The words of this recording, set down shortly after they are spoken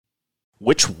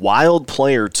Which Wild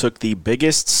player took the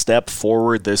biggest step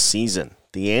forward this season?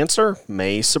 The answer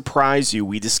may surprise you.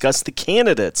 We discuss the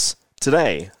candidates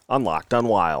today on Locked on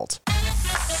Wild.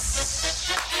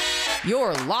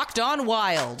 You're Locked on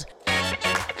Wild,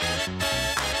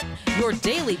 your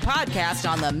daily podcast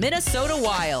on the Minnesota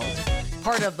Wild.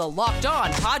 Part of the Locked On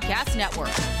Podcast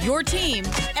Network, your team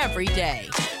every day.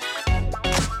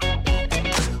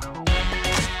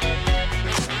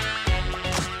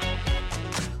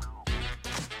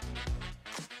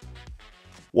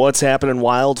 What's happening,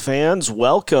 Wild fans?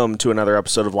 Welcome to another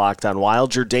episode of Locked on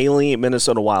Wild, your daily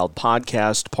Minnesota Wild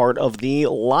podcast, part of the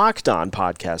Locked On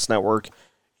Podcast Network,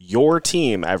 your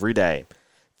team every day.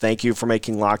 Thank you for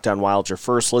making Locked on Wild your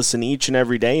first listen each and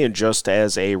every day. And just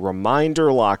as a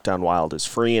reminder, Locked on Wild is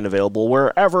free and available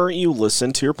wherever you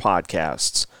listen to your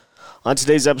podcasts. On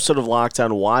today's episode of Locked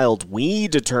on Wild, we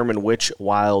determine which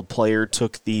Wild player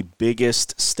took the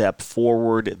biggest step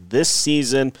forward this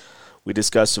season. We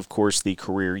discuss, of course, the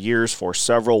career years for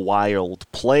several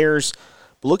Wild players.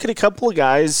 But look at a couple of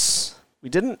guys we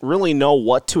didn't really know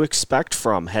what to expect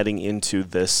from heading into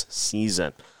this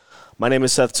season. My name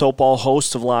is Seth Topal,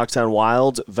 host of Locked on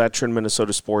Wild, veteran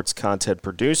Minnesota sports content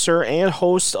producer, and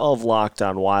host of Locked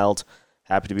on Wild.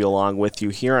 Happy to be along with you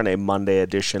here on a Monday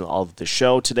edition of the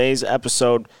show. Today's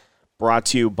episode brought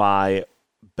to you by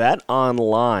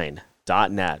BetOnline.net.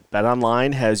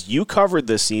 BetOnline has you covered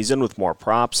this season with more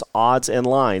props, odds, and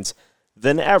lines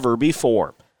than ever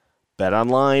before.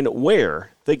 BetOnline,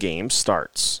 where the game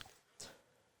starts.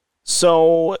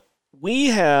 So we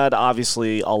had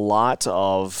obviously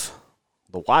the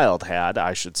Wild had,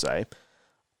 I should say,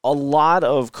 a lot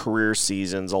of career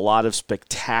seasons, a lot of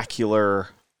spectacular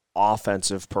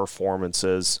offensive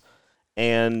performances,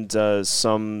 and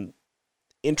some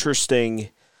interesting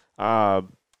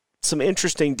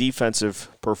defensive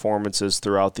performances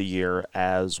throughout the year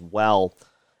as well.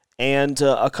 And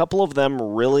a couple of them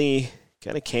really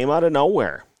kind of came out of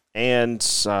nowhere. And,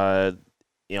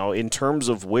 in terms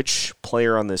of which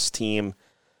player on this team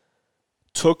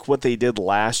took what they did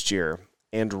last year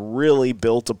and really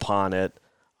built upon it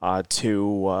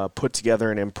to put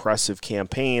together an impressive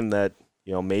campaign that,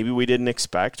 maybe we didn't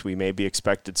expect. We maybe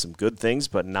expected some good things,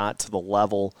 but not to the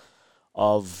level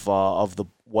of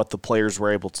what the players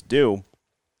were able to do.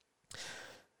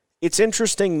 It's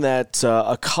interesting that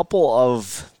a couple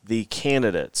of the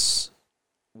candidates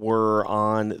were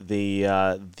on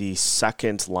the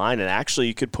second line, and actually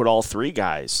you could put all three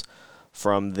guys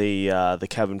from the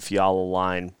Kevin Fiala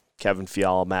line. Kevin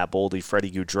Fiala, Matt Boldy,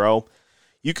 Freddie Gaudreau.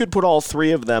 You could put all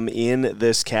three of them in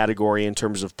this category in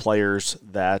terms of players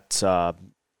that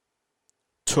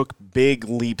took big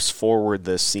leaps forward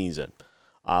this season.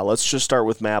 Let's just start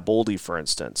with Matt Boldy, for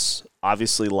instance.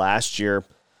 Obviously, last year,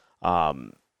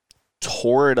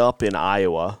 tore it up in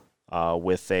Iowa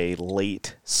with a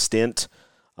late stint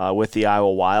with the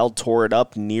Iowa Wild. Tore it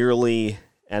up, nearly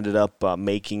ended up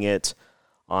making it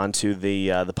onto the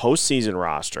postseason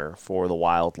roster for the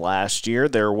Wild last year.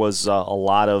 There was a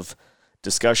lot of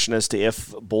discussion as to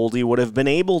if Boldy would have been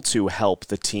able to help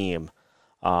the team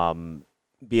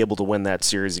be able to win that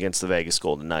series against the Vegas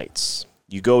Golden Knights.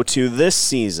 You go to this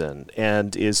season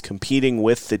and is competing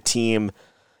with the team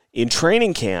in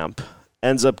training camp,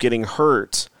 ends up getting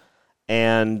hurt,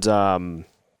 and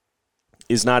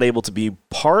is not able to be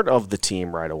part of the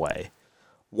team right away.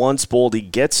 Once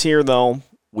Boldy gets here, though,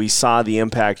 we saw the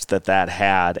impact that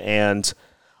had, and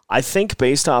I think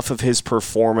based off of his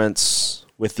performance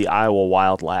with the Iowa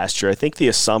Wild last year, I think the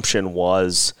assumption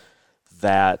was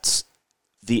that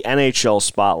the NHL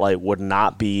spotlight would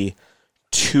not be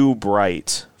too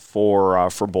bright for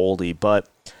Boldy, but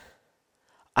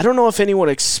I don't know if anyone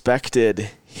expected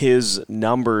his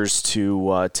numbers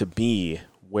to be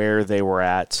where they were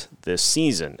at this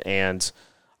season, and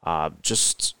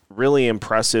just really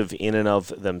impressive in and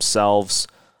of themselves.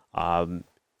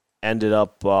 Ended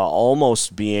up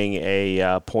almost being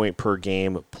a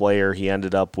point-per-game player. He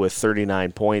ended up with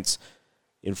 39 points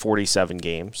in 47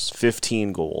 games,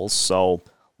 15 goals, so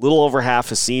a little over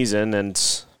half a season,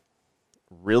 and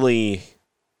really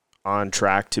on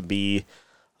track to be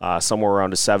somewhere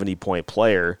around a 70-point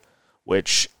player,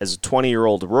 which, as a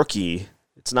 20-year-old rookie,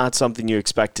 it's not something you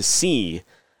expect to see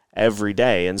every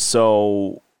day. And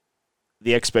so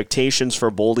the expectations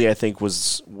for Boldy, I think,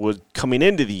 would coming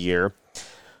into the year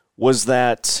was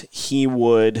that he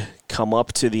would come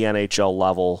up to the NHL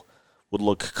level, would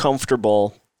look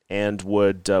comfortable, and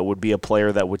would be a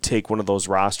player that would take one of those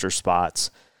roster spots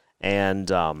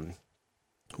and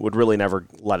would really never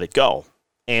let it go.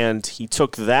 And he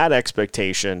took that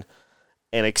expectation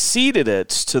and exceeded it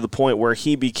to the point where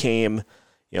he became,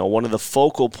 one of the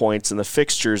focal points in the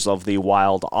fixtures of the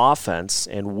Wild offense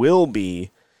and will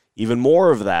be even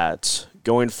more of that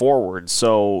going forward.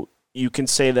 So you can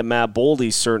say that Matt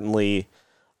Boldy certainly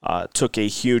took a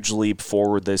huge leap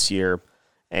forward this year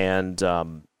and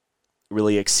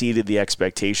really exceeded the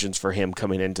expectations for him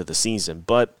coming into the season.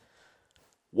 But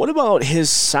what about his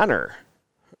center,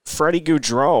 Freddie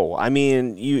Gaudreau? I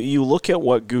mean, you look at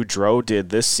what Gaudreau did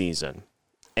this season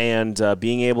and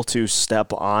being able to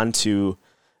step onto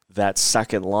that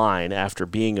second line after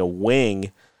being a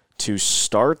wing to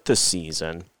start the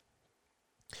season,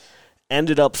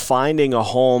 ended up finding a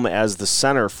home as the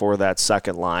center for that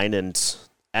second line and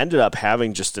ended up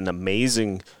having just an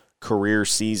amazing career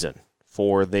season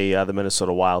for the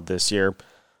Minnesota Wild this year.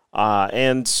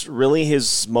 And really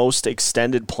his most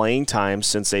extended playing time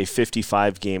since a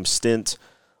 55-game stint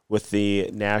with the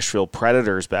Nashville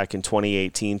Predators back in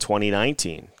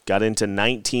 2018-2019. Got into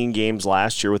 19 games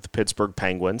last year with the Pittsburgh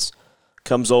Penguins.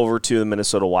 Comes over to the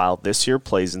Minnesota Wild this year,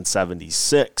 plays in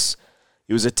 76.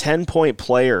 He was a 10-point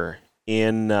player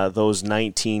in those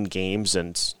 19 games,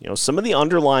 and some of the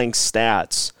underlying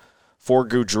stats for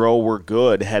Gaudreau were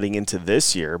good heading into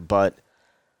this year, but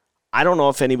I don't know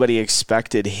if anybody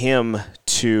expected him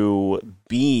to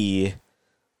be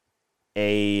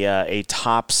a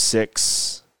top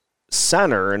six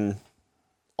center, and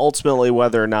ultimately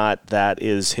whether or not that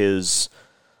is his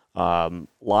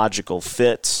logical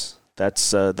fit,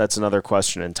 that's another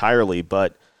question entirely.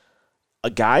 But a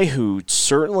guy who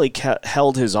certainly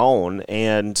held his own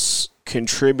and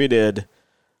contributed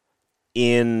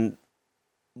it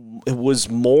was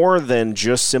more than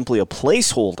just simply a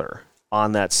placeholder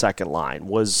on that second line,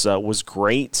 was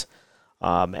great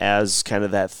as kind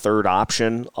of that third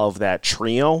option of that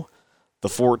trio. The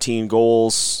 14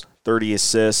 goals, 30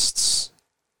 assists.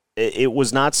 It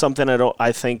was not something I don't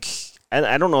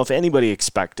know if anybody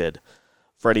expected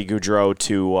Freddie Gaudreau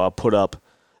to put up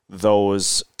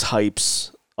those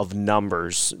types of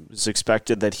numbers. It was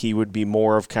expected that he would be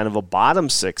more of kind of a bottom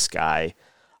six guy,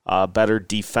 better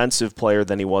defensive player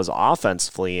than he was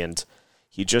offensively, and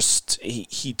he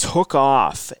took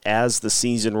off as the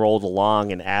season rolled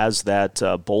along, and as that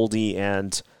Boldy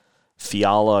and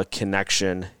Fiala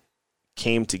connection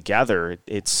came together,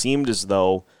 it seemed as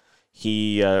though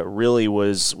he really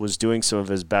was doing some of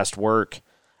his best work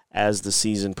as the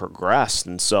season progressed.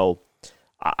 And so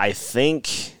I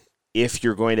think if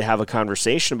you're going to have a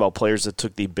conversation about players that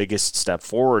took the biggest step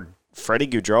forward, Freddie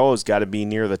Gaudreau has got to be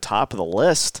near the top of the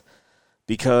list,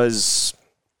 because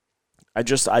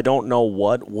I don't know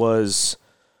what was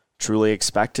truly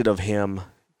expected of him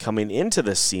coming into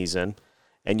this season.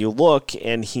 And you look,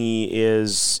 and he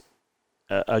is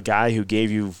a guy who gave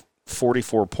you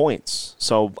 44 points.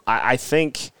 So I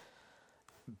think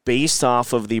based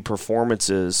off of the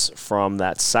performances from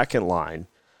that second line,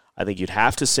 I think you'd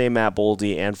have to say Matt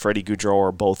Boldy and Freddie Gaudreau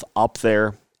are both up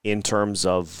there in terms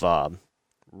of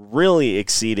really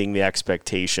exceeding the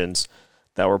expectations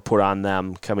that were put on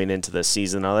them coming into this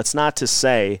season. Now, that's not to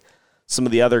say some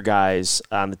of the other guys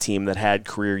on the team that had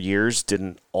career years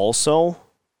didn't also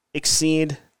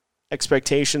exceed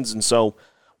expectations, and so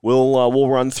we'll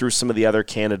run through some of the other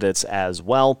candidates as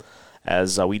well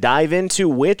as we dive into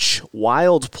which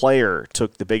Wild player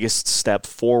took the biggest step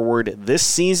forward this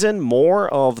season. More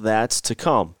of that to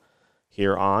come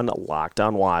here on Locked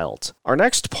on Wild. Our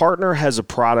next partner has a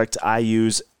product I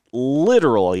use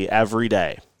literally every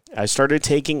day. I started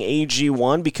taking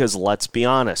AG1 because, let's be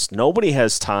honest, nobody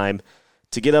has time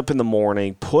to get up in the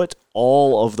morning, put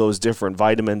all of those different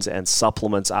vitamins and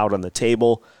supplements out on the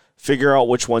table, figure out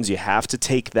which ones you have to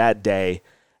take that day,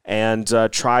 and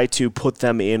try to put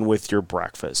them in with your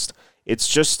breakfast.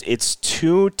 It's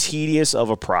too tedious of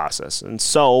a process. And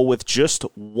so with just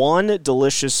one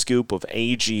delicious scoop of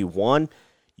AG1,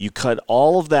 you cut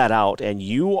all of that out, and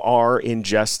you are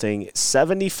ingesting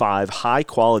 75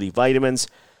 high-quality vitamins,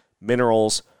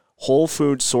 minerals, whole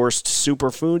food sourced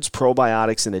superfoods,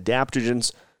 probiotics, and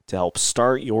adaptogens to help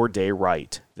start your day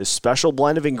right. This special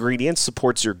blend of ingredients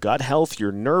supports your gut health,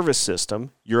 your nervous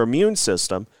system, your immune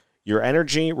system, your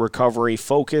energy, recovery,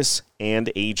 focus,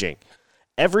 and aging.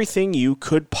 Everything you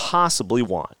could possibly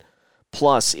want.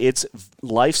 Plus, it's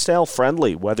lifestyle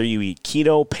friendly, whether you eat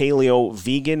keto, paleo,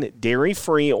 vegan,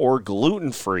 dairy-free, or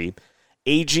gluten-free.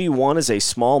 AG1 is a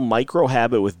small micro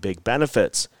habit with big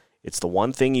benefits. It's the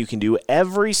one thing you can do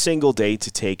every single day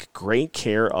to take great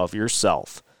care of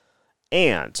yourself.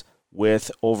 And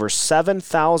with over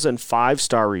 7,000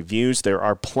 5-star reviews, there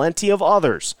are plenty of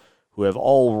others who have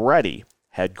already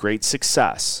had great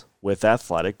success with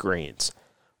Athletic Greens.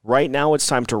 Right now, it's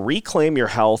time to reclaim your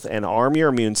health and arm your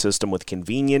immune system with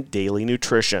convenient daily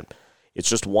nutrition. It's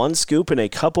just one scoop in a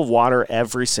cup of water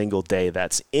every single day.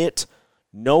 That's it.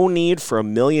 No need for a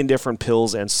million different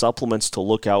pills and supplements to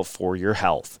look out for your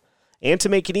health. And to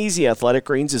make it easy, Athletic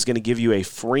Greens is going to give you a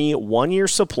free 1-year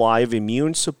supply of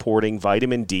immune-supporting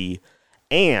vitamin D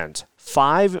and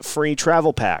 5 free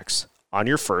travel packs on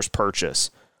your first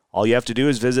purchase. All you have to do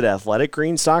is visit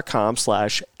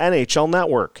athleticgreens.com/NHL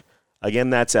Network. Again,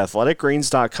 that's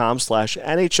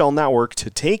athleticgreens.com/NHL Network to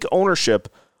take ownership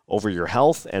over your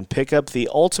health and pick up the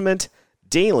ultimate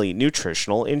daily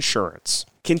nutritional insurance.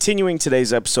 Continuing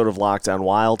today's episode of Locked On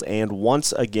Wild, and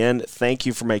once again, thank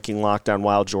you for making Locked On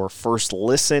Wild your first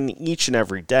listen each and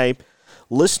every day.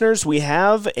 Listeners, we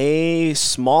have a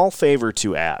small favor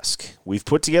to ask. We've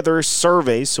put together a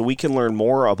survey so we can learn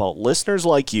more about listeners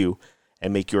like you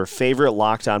and make your favorite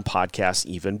Locked On podcast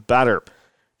even better.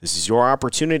 This is your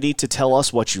opportunity to tell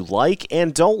us what you like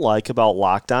and don't like about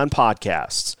Locked On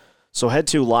Podcasts. So head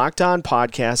to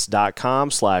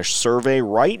lockedonpodcast.com/survey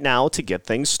right now to get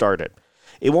things started.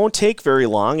 It won't take very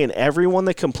long, and everyone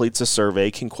that completes a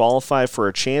survey can qualify for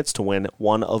a chance to win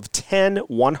one of 10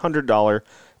 $100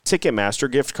 Ticketmaster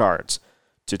gift cards.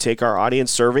 To take our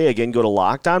audience survey, again, go to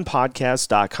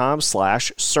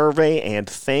lockedonpodcast.com/survey, and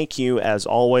thank you, as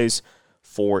always,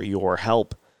 for your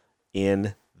help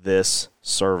in this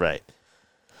survey.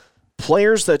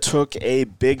 Players that took a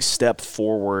big step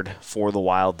forward for the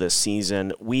Wild this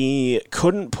season. We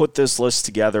couldn't put this list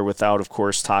together without, of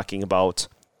course, talking about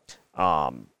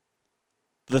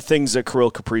the things that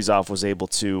Kirill Kaprizov was able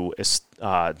to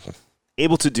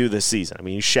do this season. I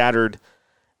mean, he shattered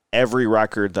every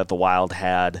record that the Wild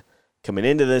had coming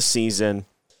into this season: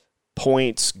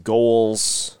 points,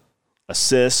 goals,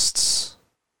 assists,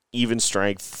 even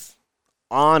strength,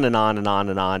 on and on and on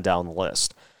and on down the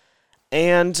list.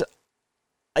 And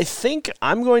I think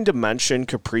I'm going to mention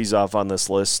Kaprizov on this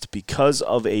list because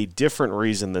of a different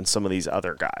reason than some of these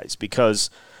other guys. Because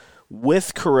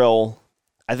with Kirill,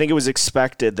 I think it was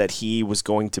expected that he was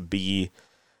going to be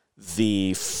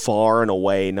the far and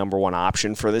away number one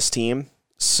option for this team.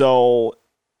 So,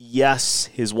 yes,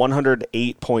 his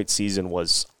 108-point season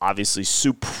was obviously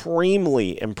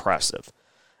supremely impressive.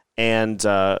 And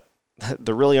there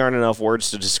really aren't enough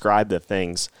words to describe the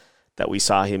things that we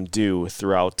saw him do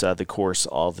throughout the course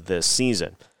of this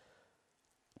season.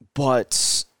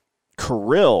 But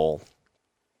Kirill,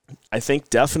 I think,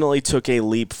 definitely took a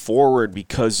leap forward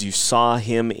because you saw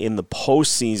him in the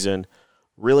postseason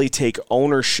really take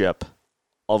ownership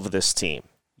of this team.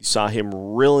 You saw him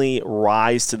really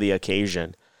rise to the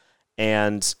occasion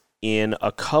and in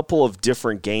a couple of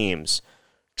different games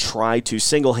try to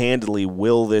single-handedly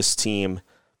will this team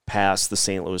past the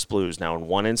St. Louis Blues. Now, in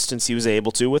one instance, he was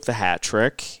able to with the hat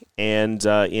trick, and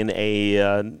in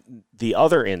the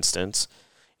other instance,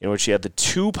 in which he had the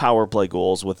 2 power play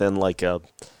goals within like a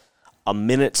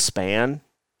minute span,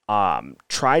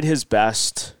 tried his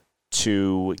best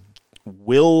to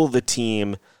will the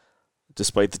team,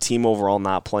 despite the team overall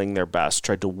not playing their best,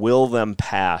 tried to will them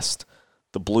past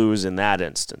the Blues in that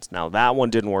instance. Now, that one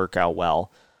didn't work out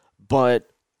well, but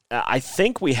I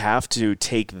think we have to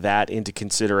take that into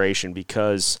consideration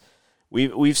because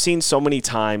we've seen so many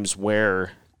times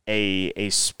where a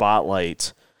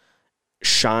spotlight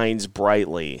shines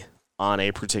brightly on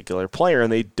a particular player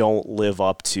and they don't live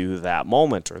up to that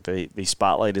moment, or the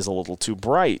spotlight is a little too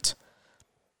bright.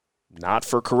 Not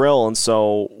for Kirill. And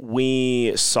so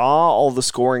we saw all the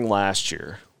scoring last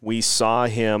year. We saw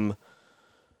him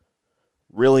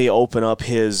really open up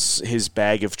his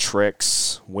bag of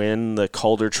tricks, win the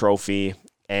Calder Trophy,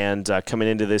 and coming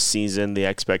into this season, the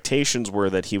expectations were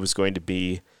that he was going to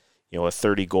be, a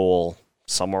 30-goal,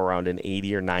 somewhere around an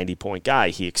 80 or 90-point guy.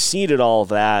 He exceeded all of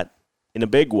that in a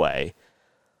big way.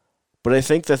 But I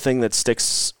think the thing that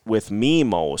sticks with me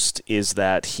most is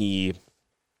that he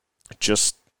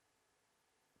just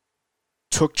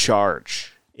took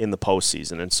charge in the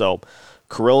postseason. And so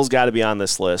Kirill's got to be on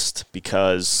this list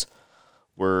because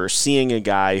we're seeing a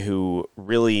guy who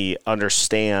really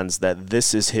understands that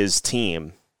this is his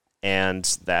team and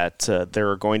that there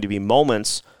are going to be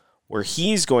moments where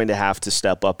he's going to have to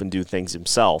step up and do things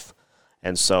himself.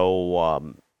 And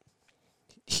so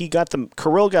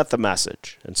Kirill got the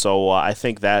message. And so I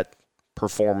think that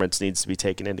performance needs to be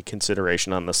taken into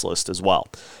consideration on this list as well.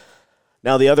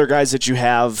 Now, the other guys that you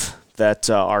have that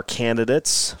are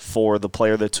candidates for the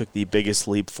player that took the biggest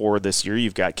leap forward this year,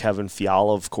 you've got Kevin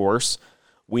Fiala, of course.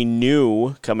 We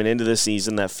knew coming into the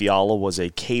season that Fiala was a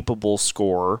capable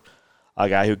scorer, a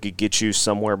guy who could get you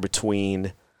somewhere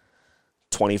between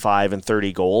 25 and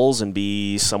 30 goals and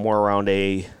be somewhere around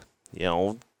a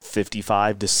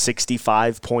 55 to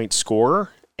 65 point scorer,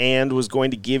 and was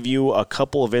going to give you a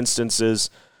couple of instances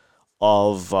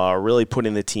of really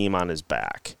putting the team on his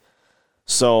back.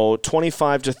 So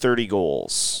 25 to 30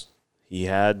 goals. He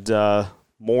had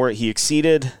more. He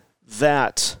exceeded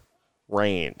that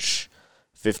range.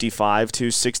 55 to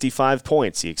 65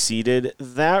 points. He exceeded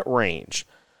that range.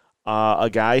 A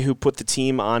guy who put the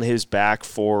team on his back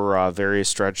for various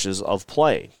stretches of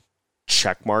play.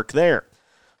 Check mark there.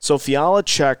 So Fiala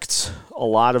checked a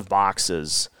lot of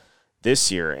boxes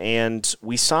this year, and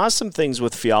we saw some things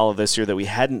with Fiala this year that we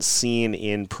hadn't seen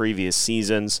in previous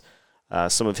seasons.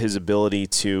 Some of his ability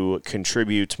to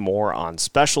contribute more on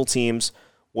special teams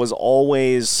was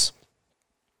always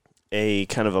a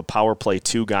kind of a power play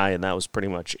 2 guy, and that was pretty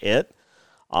much it.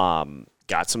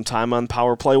 Got some time on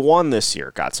power play 1 this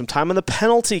year. Got some time on the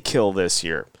penalty kill this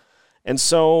year. And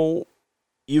so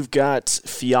you've got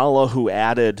Fiala, who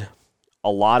added a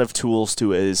lot of tools to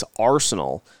his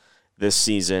arsenal this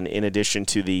season, in addition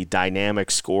to the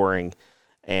dynamic scoring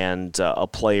and a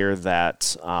player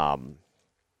that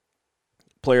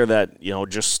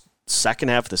just second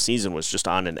half of the season was just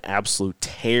on an absolute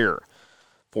tear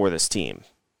for this team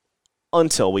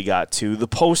until we got to the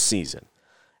postseason.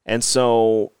 And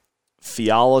so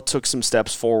Fiala took some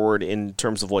steps forward in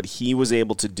terms of what he was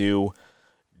able to do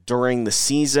during the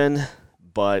season,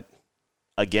 but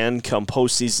again, come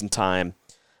postseason time,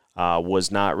 was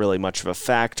not really much of a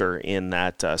factor in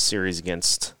that series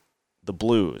against the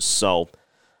Blues. So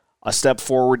a step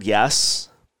forward, yes,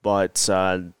 but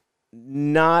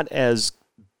not as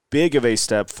big of a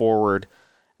step forward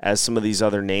as some of these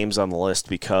other names on the list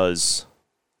because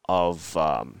of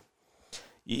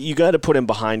you got to put him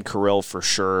behind Kirill for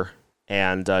sure.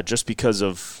 And just because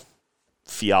of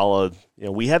Fiala,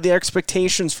 we had the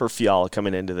expectations for Fiala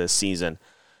coming into this season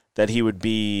that he would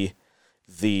be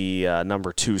the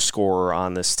number 2 scorer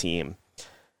on this team.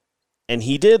 And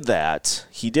he did that.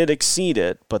 He did exceed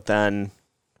it, but then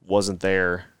wasn't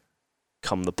there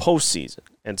come the postseason.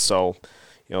 And so,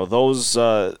 those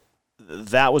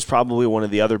that was probably one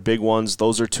of the other big ones.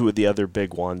 Those are 2 of the other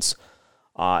big ones.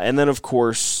 And then, of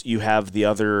course, you have the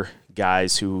other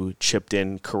guys who chipped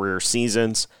in career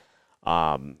seasons.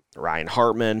 Ryan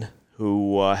Hartman,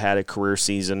 who had a career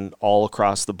season all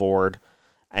across the board.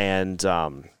 And,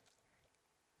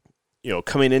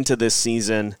 coming into this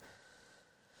season,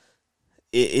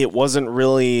 it wasn't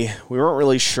really, we weren't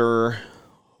really sure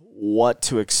what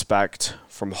to expect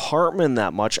from Hartman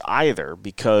that much either,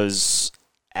 because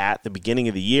at the beginning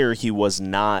of the year, he was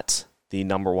not the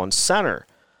number 1 center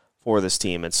for this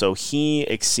team. And so he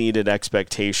exceeded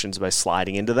expectations by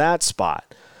sliding into that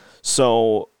spot.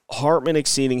 So Hartman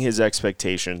exceeding his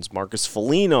expectations, Marcus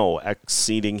Foligno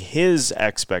exceeding his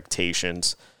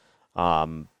expectations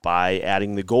by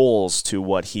adding the goals to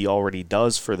what he already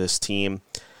does for this team.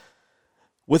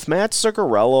 With Matt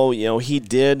Zuccarello, he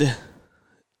did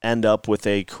end up with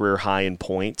a career high in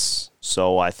points.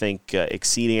 So I think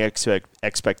exceeding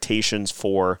expectations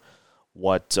for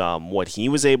what he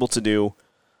was able to do.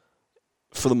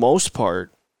 For the most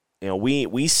part,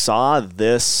 we saw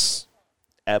this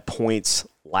at points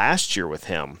last year with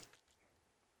him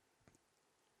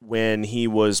when he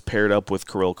was paired up with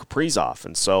Kirill Kaprizov.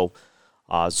 And so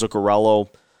Zuccarello,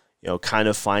 kind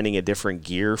of finding a different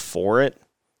gear for it.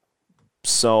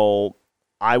 So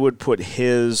I would put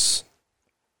his,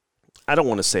 I don't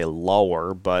want to say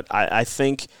lower, but I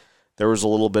think there was a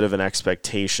little bit of an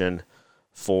expectation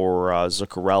for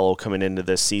Zuccarello coming into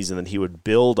this season that he would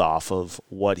build off of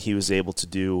what he was able to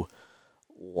do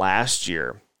last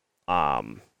year.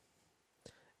 And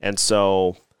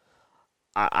so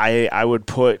I would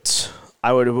put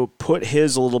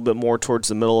his a little bit more towards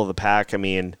the middle of the pack. I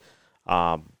mean,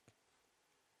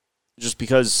 just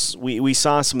because we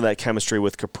saw some of that chemistry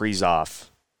with Kaprizov,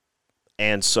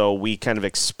 and so we kind of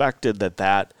expected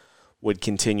that would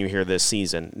continue here this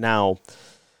season. Now,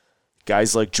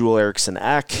 guys like Joel Eriksson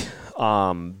Ek,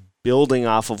 building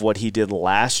off of what he did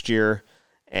last year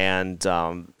and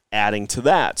adding to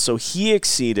that. So he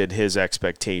exceeded his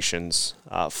expectations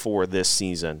for this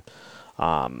season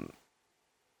and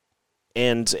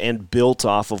built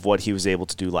off of what he was able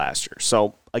to do last year.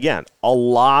 So, again, a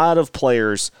lot of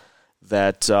players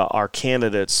that are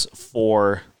candidates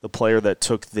for the player that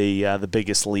took the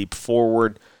biggest leap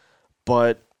forward.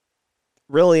 But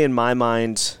really, in my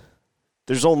mind,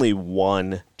 there's only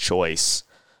one choice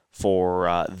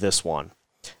for this one.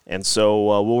 And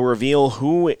so we'll reveal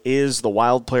who is the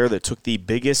Wild player that took the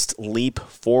biggest leap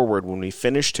forward when we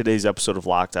finish today's episode of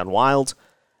Locked On Wild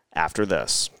after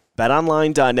this.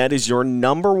 BetOnline.net is your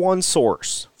number 1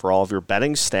 source for all of your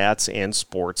betting stats and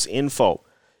sports info.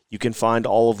 You can find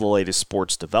all of the latest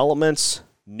sports developments,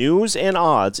 news, and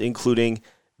odds, including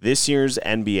this year's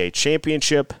NBA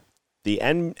championship, the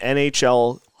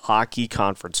NHL Hockey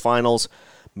Conference Finals,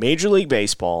 Major League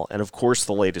Baseball, and of course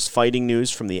the latest fighting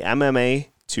news from the MMA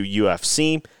to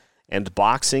UFC and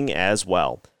boxing as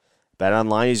well.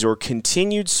 BetOnline is your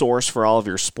continued source for all of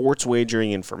your sports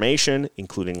wagering information,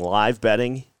 including live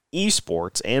betting,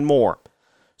 esports, and more.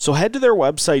 So head to their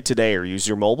website today or use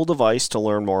your mobile device to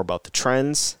learn more about the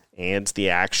trends and the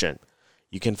action.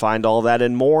 You can find all that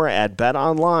and more at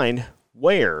BetOnline,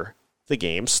 where the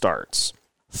game starts.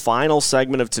 Final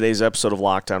segment of today's episode of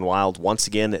Locked On Wild. Once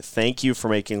again, thank you for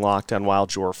making Locked On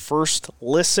Wild your first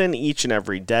listen each and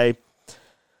every day.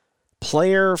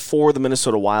 Player for the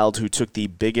Minnesota Wild who took the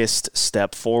biggest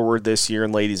step forward this year,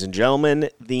 and ladies and gentlemen,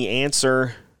 the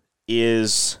answer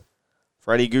is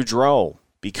Freddie Gaudreau,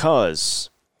 because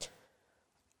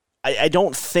I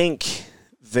don't think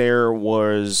there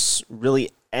was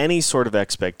really any sort of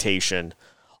expectation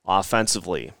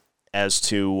offensively as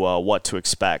to what to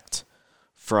expect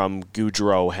from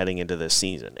Gaudreau heading into this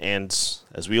season. And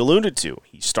as we alluded to,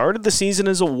 he started the season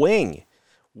as a wing,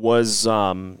 was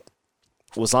on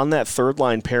that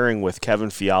third-line pairing with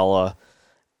Kevin Fiala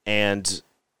and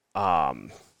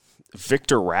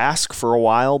Victor Rask for a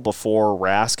while before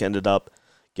Rask ended up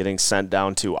getting sent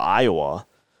down to Iowa.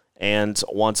 And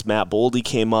once Matt Boldy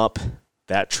came up,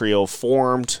 that trio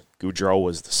formed. Gaudreau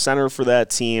was the center for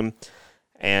that team.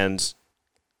 And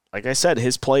like I said,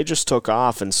 his play just took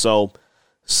off. And so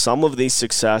some of the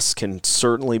success can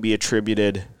certainly be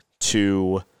attributed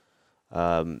to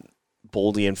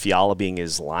Boldy and Fiala being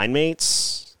his line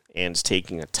mates and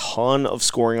taking a ton of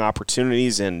scoring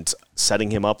opportunities and setting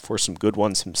him up for some good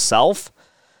ones himself.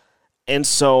 And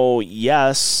so,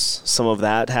 yes, some of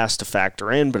that has to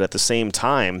factor in, but at the same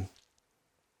time,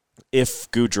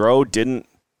 if Gaudreau didn't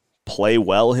play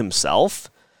well himself,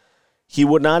 he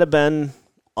would not have been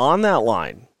on that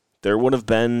line. There would have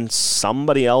been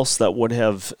somebody else that would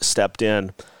have stepped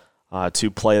in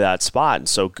to play that spot. And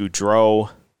so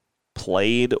Gaudreau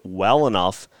played well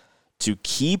enough to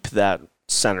keep that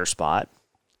center spot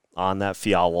on that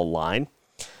Fiala line.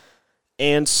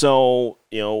 And so,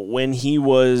 when he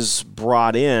was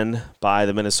brought in by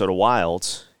the Minnesota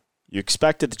Wild, you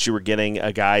expected that you were getting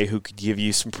a guy who could give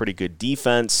you some pretty good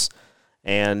defense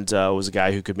and was a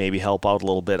guy who could maybe help out a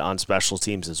little bit on special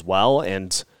teams as well.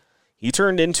 And he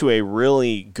turned into a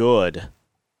really good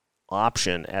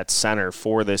option at center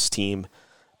for this team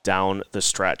down the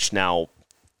stretch. Now,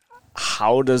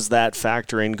 how does that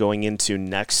factor in going into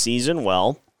next season?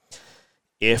 Well,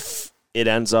 if it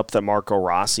ends up that Marco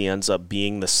Rossi ends up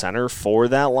being the center for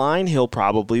that line, he'll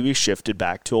probably be shifted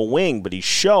back to a wing. But he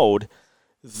showed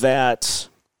that,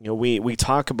 we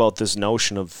talk about this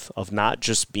notion of not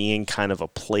just being kind of a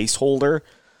placeholder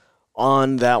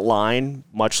on that line,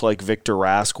 much like Victor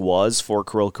Rask was for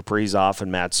Kirill Kaprizov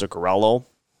and Matt Zuccarello.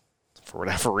 For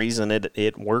whatever reason,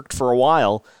 it worked for a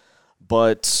while.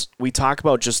 But we talk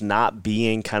about just not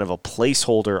being kind of a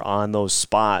placeholder on those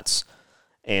spots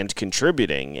and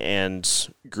contributing. And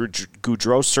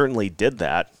Gaudreau certainly did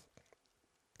that.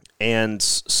 And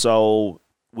so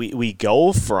we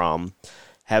go from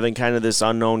having kind of this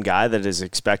unknown guy that is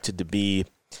expected to be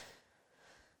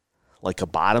like a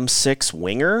bottom six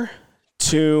winger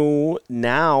to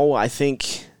now I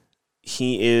think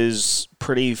he is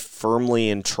pretty firmly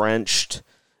entrenched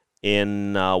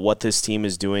in what this team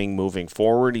is doing moving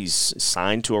forward. He's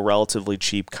signed to a relatively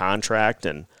cheap contract,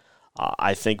 and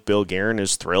I think Bill Guerin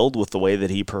is thrilled with the way that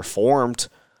he performed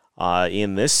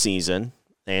in this season,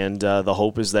 and the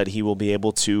hope is that he will be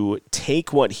able to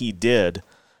take what he did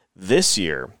this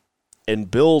year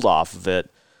and build off of it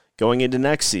going into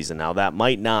next season. Now, that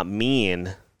might not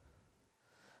mean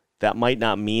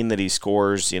that he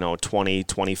scores, 20,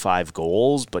 25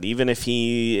 goals, but even if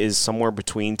he is somewhere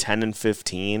between 10 and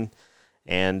 15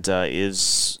 and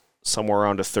is somewhere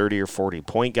around a 30 or 40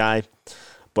 point guy,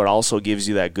 but also gives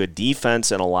you that good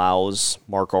defense and allows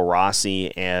Marco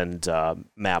Rossi and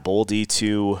Matt Boldy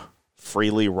to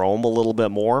freely roam a little bit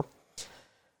more,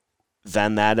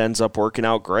 then that ends up working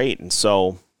out great. And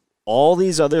so all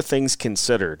these other things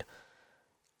considered,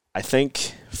 I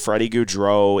think Freddie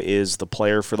Gaudreau is the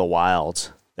player for the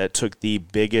Wild that took the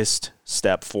biggest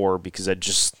step forward, because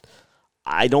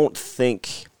I don't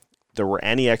think there were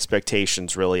any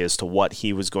expectations really as to what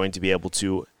he was going to be able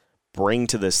to bring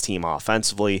to this team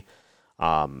offensively.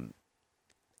 And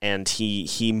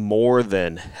he more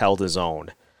than held his own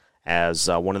as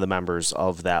one of the members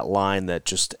of that line that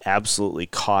just absolutely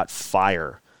caught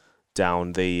fire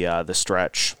down the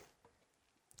stretch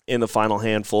in the final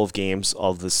handful of games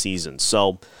of the season.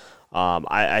 So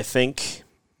I think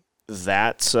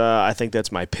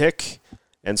that's my pick.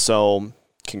 And so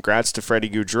congrats to Freddie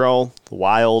Gaudreau. The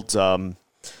Wild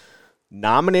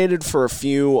nominated for a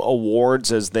few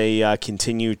awards as they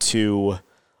continue to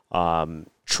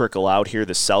trickle out here.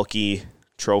 The Selke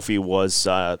Trophy was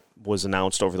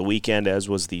announced over the weekend, as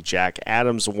was the Jack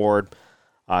Adams Award.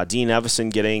 Dean Evison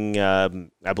getting,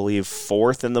 I believe,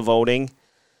 4th in the voting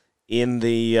in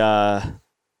the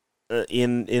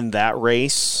in that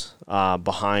race,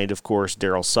 behind, of course,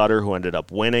 Daryl Sutter, who ended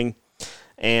up winning,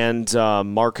 and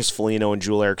Marcus Foligno and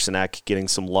Joel Eriksson Ek getting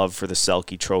some love for the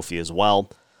Selke Trophy as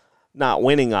well. Not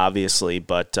winning, obviously,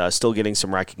 but still getting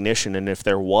some recognition. And if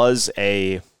there was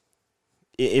a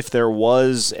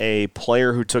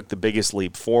player who took the biggest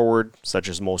leap forward, such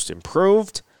as most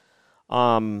improved,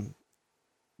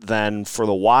 then for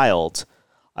the Wild,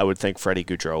 I would think Freddie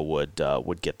Gaudreau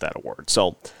would get that award.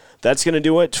 So that's going to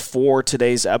do it for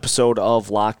today's episode of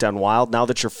Locked On Wild. Now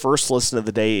that your first listen of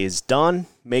the day is done,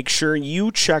 make sure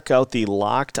you check out the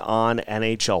Locked On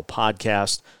NHL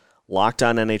podcast. Locked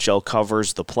On NHL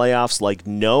covers the playoffs like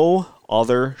no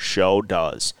other show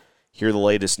does. Hear the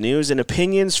latest news and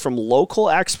opinions from local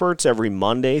experts every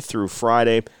Monday through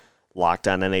Friday. Locked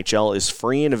On NHL is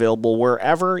free and available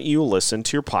wherever you listen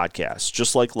to your podcasts.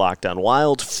 Just like Locked On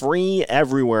Wild, free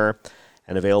everywhere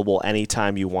and available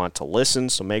anytime you want to listen.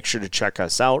 So make sure to check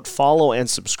us out, follow, and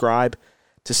subscribe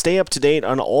to stay up to date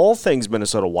on all things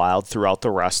Minnesota Wild throughout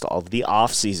the rest of the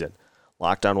offseason.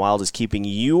 Locked On Wild is keeping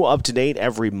you up to date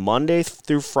every Monday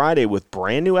through Friday with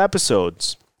brand new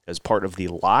episodes as part of the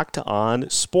Locked On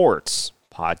Sports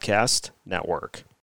Podcast Network.